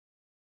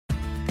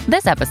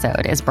This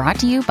episode is brought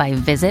to you by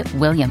Visit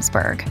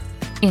Williamsburg.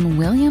 In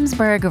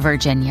Williamsburg,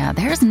 Virginia,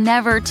 there's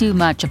never too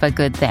much of a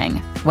good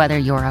thing. Whether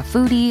you're a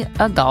foodie,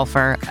 a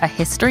golfer, a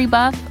history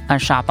buff, a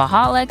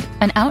shopaholic,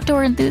 an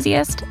outdoor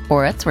enthusiast,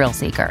 or a thrill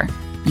seeker,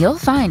 you'll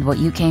find what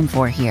you came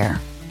for here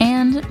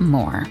and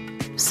more.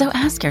 So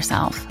ask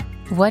yourself,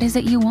 what is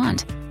it you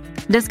want?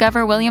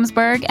 Discover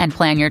Williamsburg and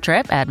plan your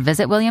trip at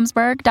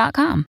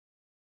visitwilliamsburg.com.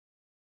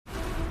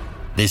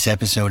 This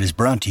episode is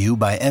brought to you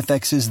by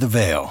FX's The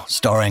Veil,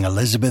 starring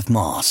Elizabeth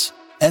Moss.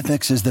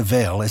 FX's The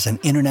Veil is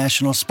an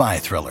international spy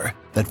thriller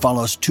that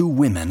follows two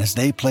women as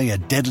they play a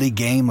deadly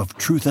game of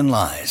truth and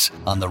lies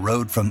on the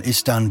road from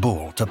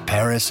Istanbul to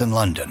Paris and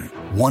London.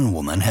 One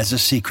woman has a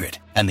secret,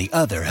 and the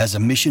other has a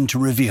mission to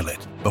reveal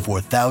it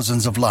before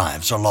thousands of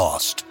lives are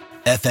lost.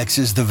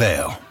 FX's The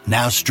Veil,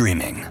 now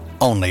streaming,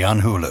 only on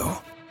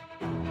Hulu.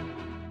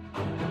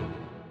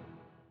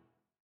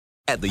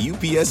 At the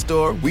UPS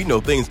Store, we know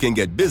things can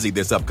get busy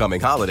this upcoming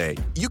holiday.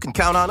 You can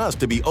count on us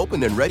to be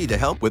open and ready to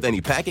help with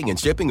any packing and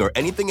shipping or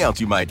anything else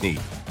you might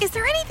need. Is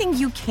there anything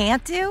you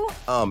can't do?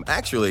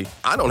 Actually,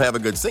 I don't have a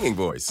good singing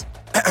voice.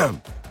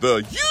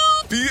 The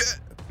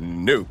UPS...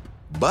 Nope.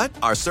 But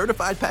our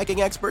certified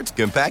packing experts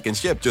can pack and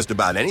ship just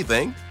about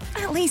anything.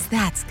 At least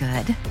that's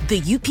good.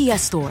 The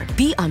UPS Store.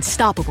 Be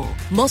unstoppable.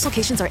 Most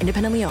locations are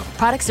independently owned.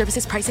 Product,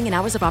 services, pricing, and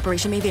hours of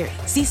operation may vary.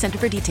 See Center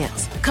for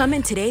details. Come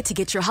in today to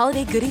get your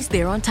holiday goodies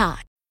there on time.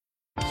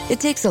 It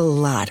takes a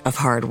lot of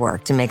hard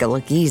work to make it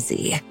look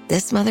easy.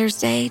 This Mother's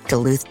Day,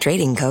 Duluth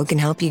Trading Co. can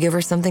help you give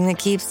her something that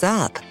keeps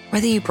up.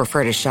 Whether you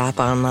prefer to shop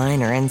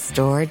online or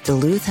in-store,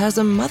 Duluth has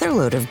a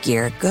motherload of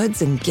gear,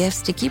 goods, and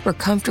gifts to keep her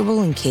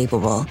comfortable and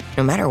capable,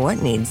 no matter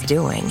what needs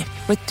doing.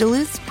 With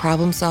Duluth's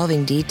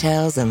problem-solving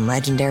details and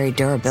legendary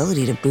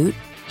durability to boot,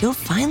 you'll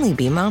finally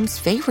be Mom's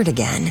favorite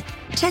again.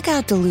 Check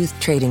out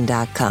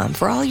DuluthTrading.com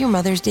for all your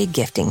Mother's Day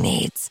gifting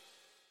needs.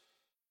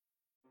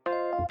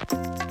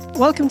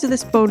 Welcome to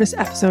this bonus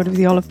episode of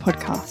the Olive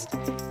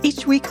Podcast.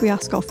 Each week we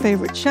ask our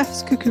favourite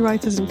chefs, cookie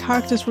writers and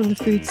characters from the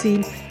food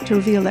scene to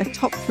reveal their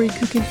top 3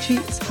 cooking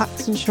cheats,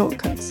 hacks and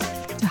shortcuts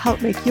to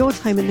help make your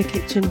time in the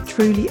kitchen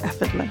truly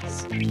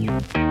effortless.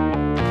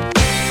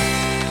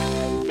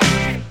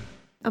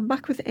 I'm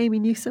back with Amy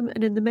Newsome,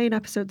 and in the main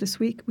episode this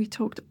week we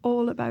talked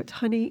all about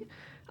honey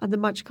and the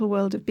magical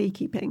world of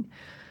beekeeping.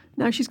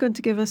 Now she's going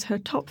to give us her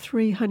top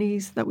 3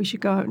 honeys that we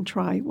should go out and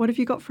try. What have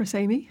you got for us,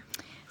 Amy?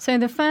 So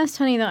the first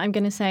honey that I'm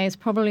going to say is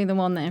probably the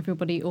one that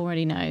everybody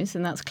already knows,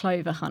 and that's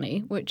clover honey,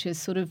 which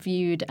is sort of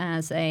viewed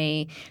as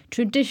a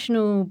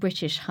traditional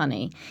British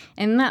honey.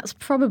 And that's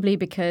probably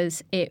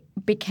because it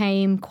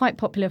became quite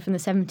popular from the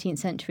 17th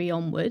century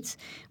onwards,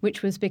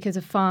 which was because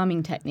of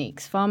farming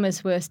techniques.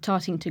 Farmers were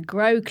starting to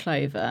grow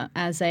clover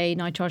as a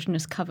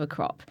nitrogenous cover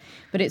crop,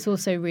 but it's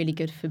also really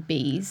good for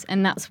bees.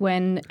 And that's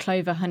when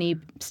clover honey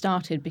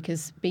started,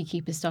 because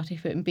beekeepers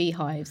started putting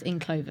beehives in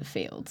clover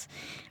fields.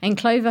 And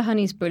clover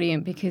honey is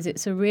brilliant because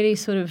it's a really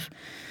sort of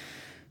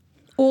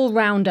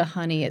all-rounder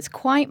honey. It's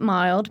quite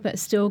mild, but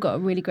still got a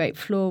really great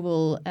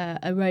floral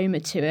aroma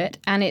to it.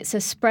 And it's a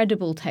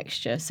spreadable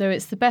texture. So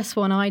it's the best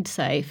one, I'd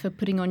say, for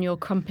putting on your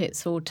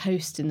crumpets or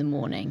toast in the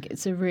morning.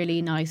 It's a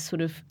really nice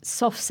sort of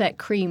soft-set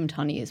creamed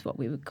honey is what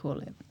we would call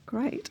it.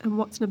 Great. And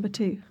what's number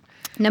 2?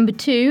 Number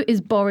 2 is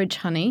borage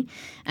honey,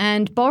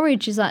 and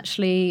borage is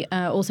actually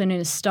also known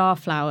as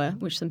starflower,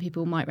 which some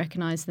people might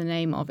recognise the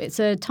name of. It's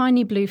a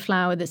tiny blue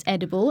flower that's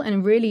edible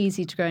and really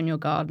easy to grow in your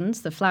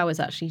gardens. The flowers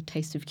actually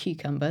taste of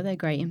cucumber. They're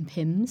great in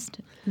pims,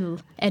 little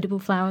edible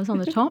flowers on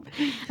the top.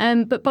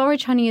 But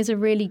borage honey is a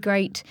really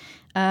great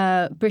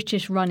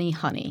British runny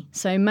honey.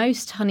 So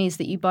most honeys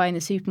that you buy in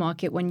the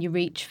supermarket, when you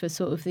reach for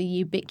sort of the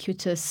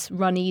ubiquitous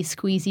runny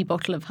squeezy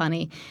bottle of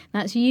honey,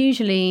 that's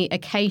usually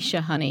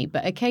acacia honey,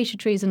 but acacia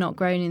trees are not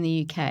grown in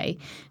the UK.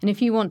 And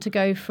if you want to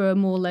go for a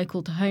more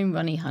local to home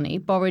runny honey,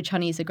 borage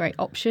honey is a great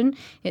option.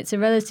 It's a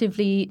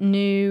relatively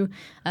new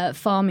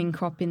farming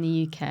crop in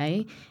the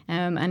UK,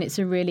 and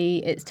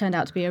it's turned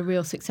out to be a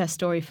real success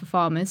story for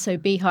farmers. So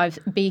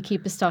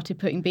beekeepers started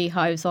putting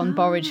beehives on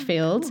borage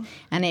fields,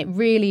 and it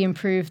really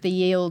improved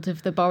the yield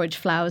of the borage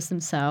flowers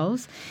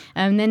themselves.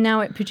 And then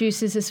now it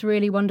produces this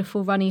really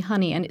wonderful runny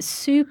honey, and it's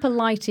super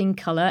light in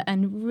colour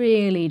and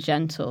really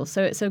gentle.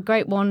 So it's a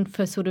great one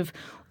for sort of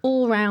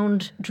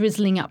all-round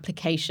drizzling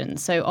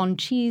applications. So on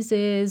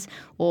cheeses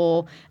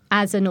or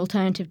as an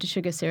alternative to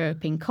sugar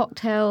syrup in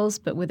cocktails,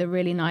 but with a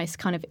really nice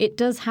kind of, it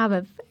does have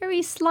a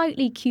very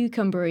slightly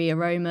cucumbery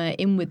aroma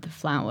in with the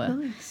flower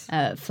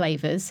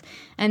flavours.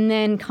 And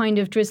then kind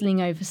of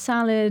drizzling over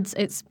salads.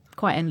 It's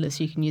quite endless.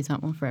 You can use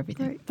that one for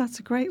everything. Great. That's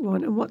a great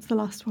one. And what's the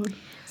last one?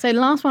 So the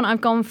last one, I've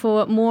gone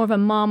for more of a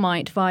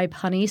Marmite vibe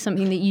honey,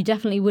 something that you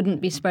definitely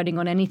wouldn't be spreading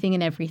on anything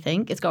and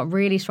everything. It's got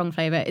really strong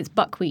flavour. It's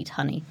buckwheat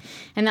honey.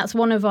 And that's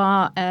one of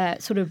our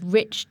sort of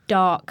rich,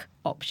 dark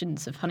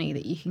options of honey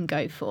that you can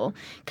go for.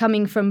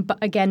 Coming from,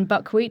 again,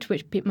 buckwheat,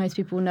 which most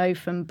people know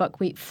from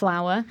buckwheat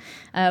flour,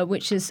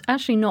 which is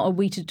actually not a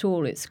wheat at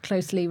all. It's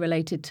closely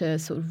related to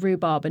sort of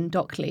rhubarb and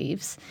dock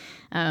leaves,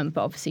 but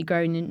obviously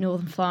grown in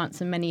northern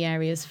France and many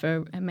areas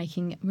for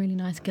making really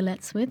nice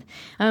galettes with.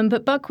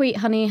 But buckwheat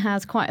honey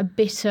has quite a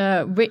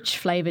bitter, rich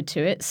flavour to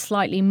it,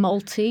 slightly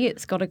malty.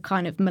 It's got a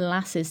kind of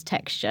molasses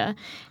texture.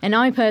 And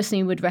I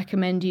personally would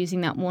recommend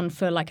using that one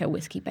for like a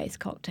whiskey-based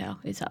cocktail.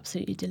 It's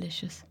absolutely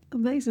delicious.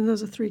 Amazing.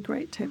 Those are 3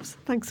 great tips.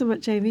 Thanks so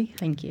much, Amy.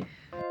 Thank you.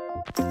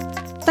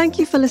 Thank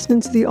you for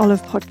listening to the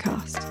Olive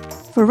Podcast.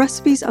 For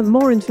recipes and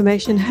more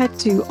information, head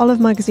to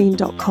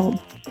olivemagazine.com.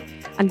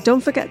 And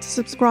don't forget to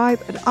subscribe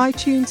at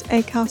iTunes,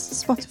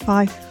 Acast,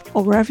 Spotify,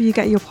 or wherever you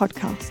get your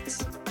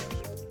podcasts.